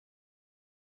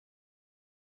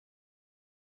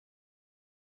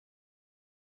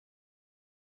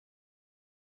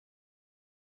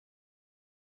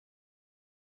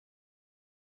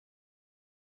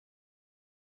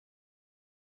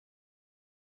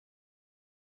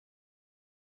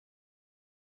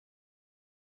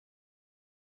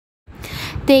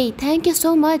Thank you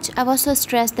so much. I was so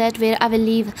stressed that where I will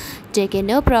leave. JK,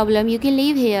 no problem. You can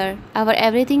leave here. Our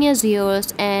everything is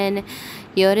yours and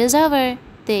here is our.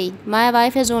 My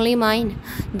wife is only mine.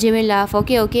 Jimmy laugh.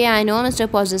 Okay, okay, I know,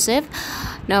 Mr. Possessive.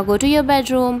 Now go to your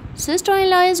bedroom.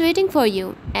 Sister-in-law is waiting for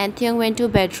you. And Theung went to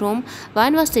bedroom.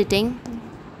 One was sitting.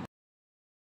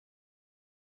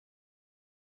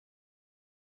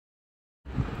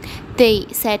 They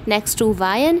sat next to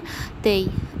Vian.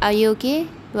 Are you okay?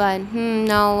 One,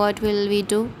 now what will we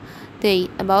do?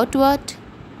 About what?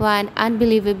 One,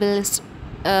 unbelievable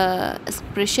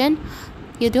expression.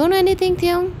 You don't know anything,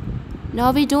 Theung?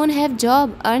 Now we don't have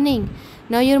job earning.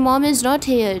 Now your mom is not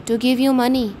here to give you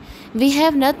money. We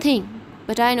have nothing.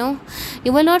 But I know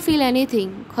you will not feel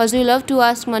anything cause you love to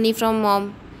ask money from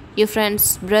mom, your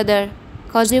friends, brother,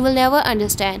 cause you will never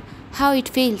understand how it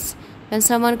feels when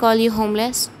someone call you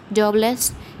homeless,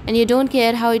 jobless, and you don't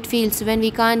care how it feels when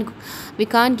we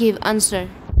can't give answer.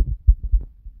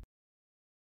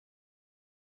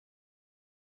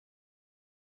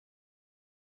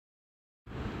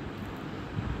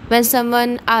 When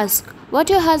someone asks what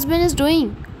your husband is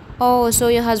doing, oh, so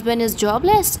your husband is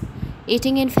jobless,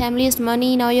 eating in family's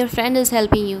money. Now your friend is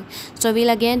helping you, so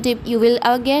you will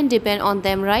again depend on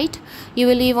them, right? You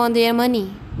will live on their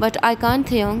money. But I can't,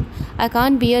 Theong. I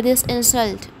can't bear this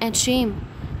insult and shame.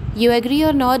 You agree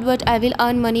or not, but I will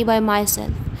earn money by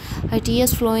myself. Her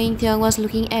tears flowing, Theong was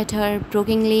looking at her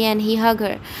brokenly and he hugged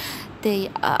her.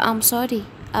 I'm sorry.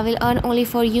 I will earn only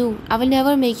for you. I will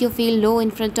never make you feel low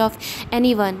in front of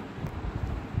anyone.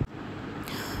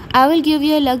 I will give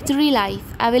you a luxury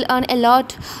life. I will earn a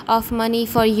lot of money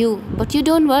for you, but you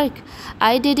don't work.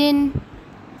 I didn't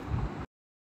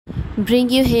bring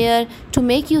you here to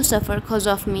make you suffer because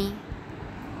of me.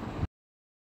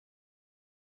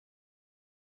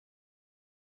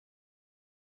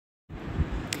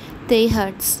 They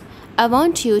hurts. I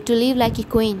want you to live like a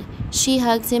queen. She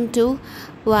hugs him too.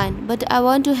 One, but I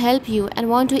want to help you and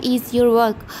want to ease your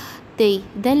work. They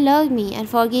then love me and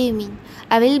forgive me.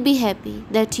 I will be happy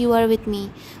that you are with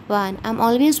me. One, I'm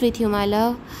always with you, my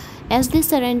love. As they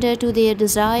surrender to their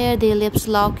desire, their lips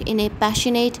lock in a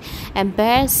passionate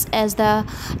embrace as the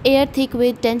air thick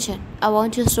with tension. I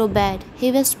want you so bad,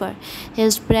 he whispered,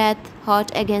 his breath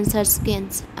hot against her skin.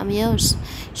 I'm yours.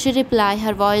 She replied,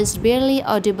 her voice barely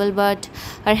audible, but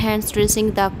her hands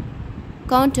tracing the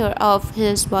contour of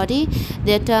his body,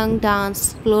 their tongue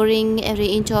danced, exploring every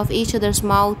inch of each other's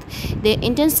mouth, their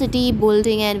intensity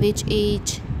building and with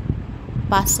each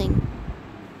passing.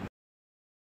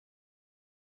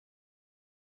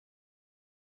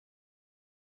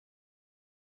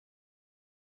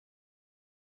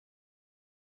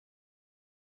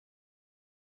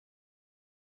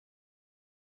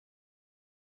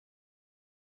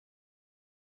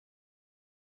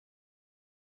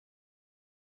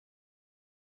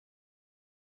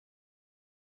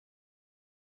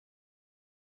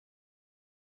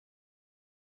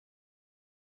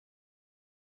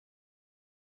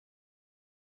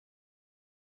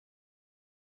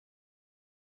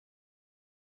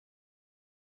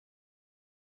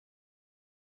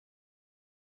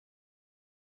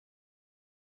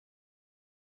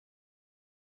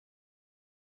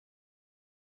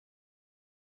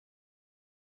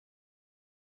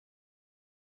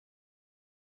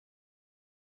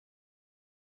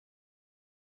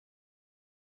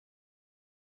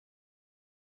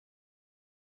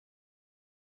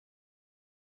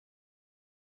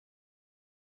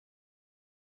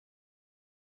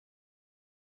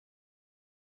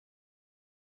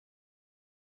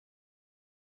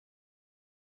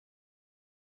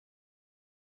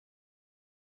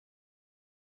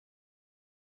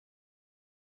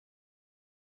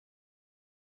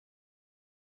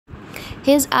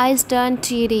 His eyes turned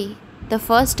teary. The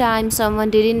first time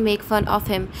someone didn't make fun of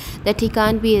him that he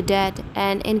can't be a dad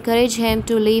and encourage him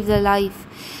to live the life.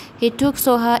 He took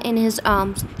Soha in his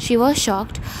arms. She was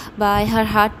shocked by her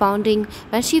heart pounding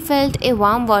when she felt a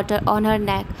warm water on her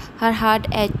neck, her heart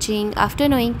etching after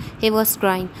knowing he was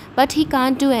crying. But he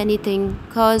can't do anything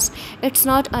cause it's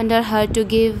not under her to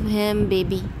give him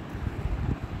baby.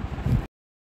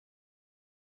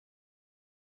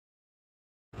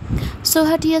 So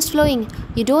her tears flowing.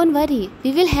 You don't worry,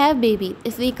 we will have baby.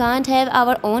 If we can't have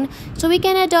our own, so we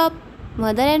can adopt.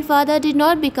 Mother and father did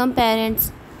not become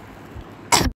parents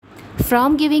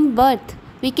from giving birth.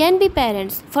 We can be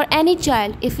parents for any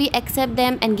child if we accept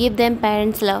them and give them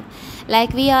parents' love.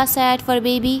 Like we are sad for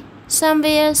baby.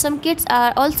 Somewhere some kids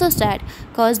are also sad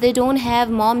cause they don't have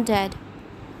mom dad.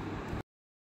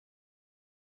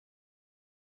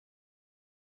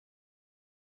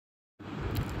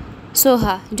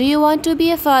 Soha, do you want to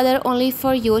be a father only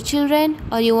for your children,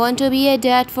 or you want to be a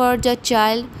dad for the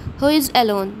child who is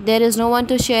alone? There is no one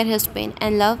to share his pain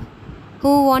and love.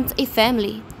 Who wants a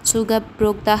family? Suga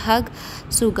broke the hug.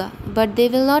 Suga, but they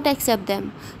will not accept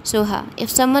them. Soha, if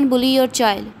someone bully your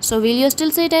child, so will you still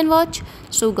sit and watch?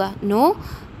 Suga, no.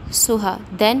 Soha,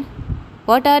 then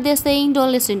what are they saying?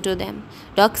 Don't listen to them.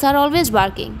 Dogs are always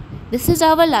barking. This is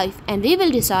our life, and we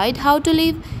will decide how to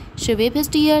live. She wiped his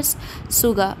tears.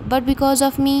 Suga, but because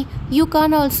of me, you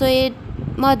can't also a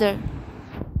mother.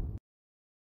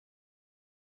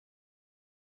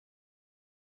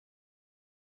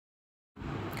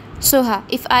 Soha,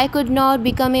 if I could not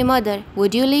become a mother,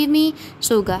 would you leave me?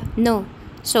 Suga, no.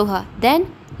 Soha,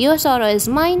 then your sorrow is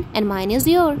mine and mine is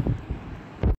yours.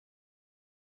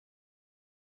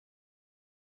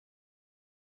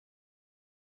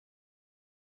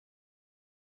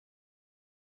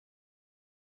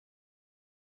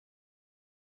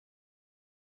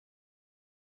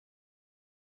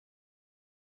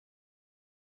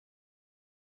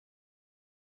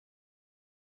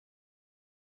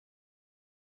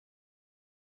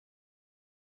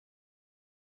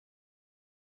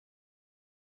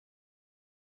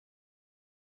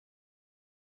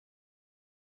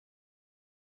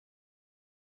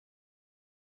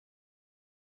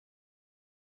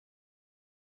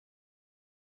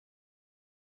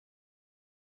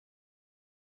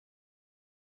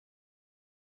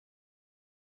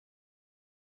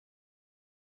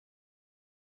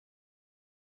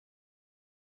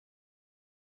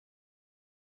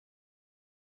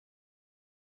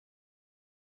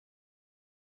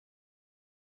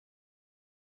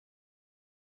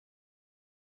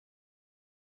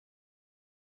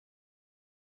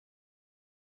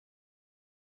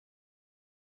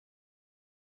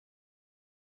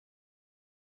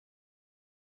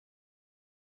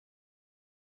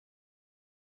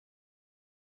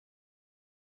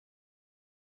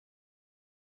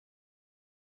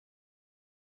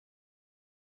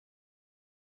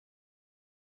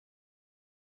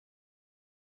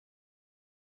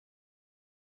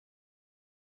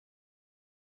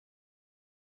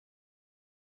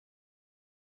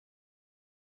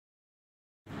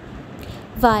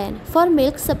 Vian. For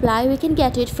milk supply, we can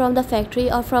get it from the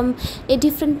factory or from a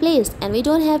different place, and we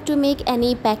don't have to make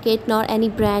any packet nor any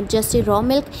brand, just a raw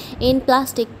milk in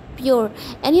plastic, pure.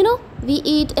 And we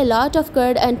eat a lot of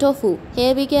curd and tofu.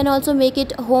 Here we can also make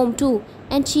it home too,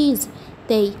 and cheese.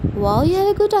 They, wow, you have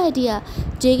a good idea.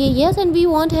 JK, yes, and we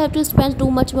won't have to spend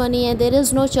too much money, and there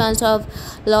is no chance of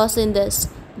loss in this.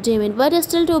 Jimin, but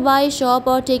still to buy a shop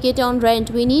or take it on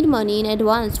rent, we need money in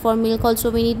advance. For milk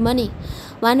also we need money.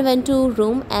 One went to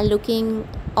room and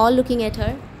looking at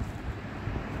her.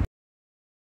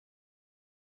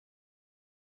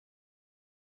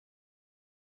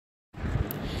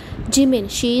 Jimin,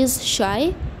 she is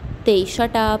shy. They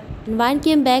shut up. Van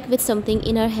came back with something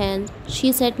in her hand.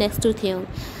 She sat next to Theon.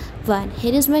 Van,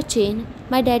 here is my chain.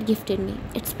 My dad gifted me.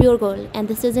 It's pure gold, and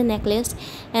this is a necklace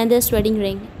and this wedding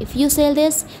ring. If you sell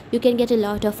this, you can get a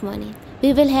lot of money.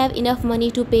 We will have enough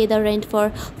money to pay the rent for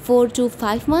 4 to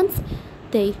 5 months.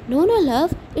 They, no, no,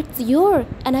 love, it's your,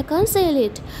 and I can't sell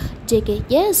it. JK,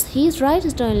 yes, he's right,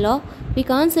 sister-in-law. We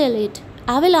can't sell it.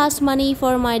 I will ask money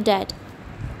for my dad.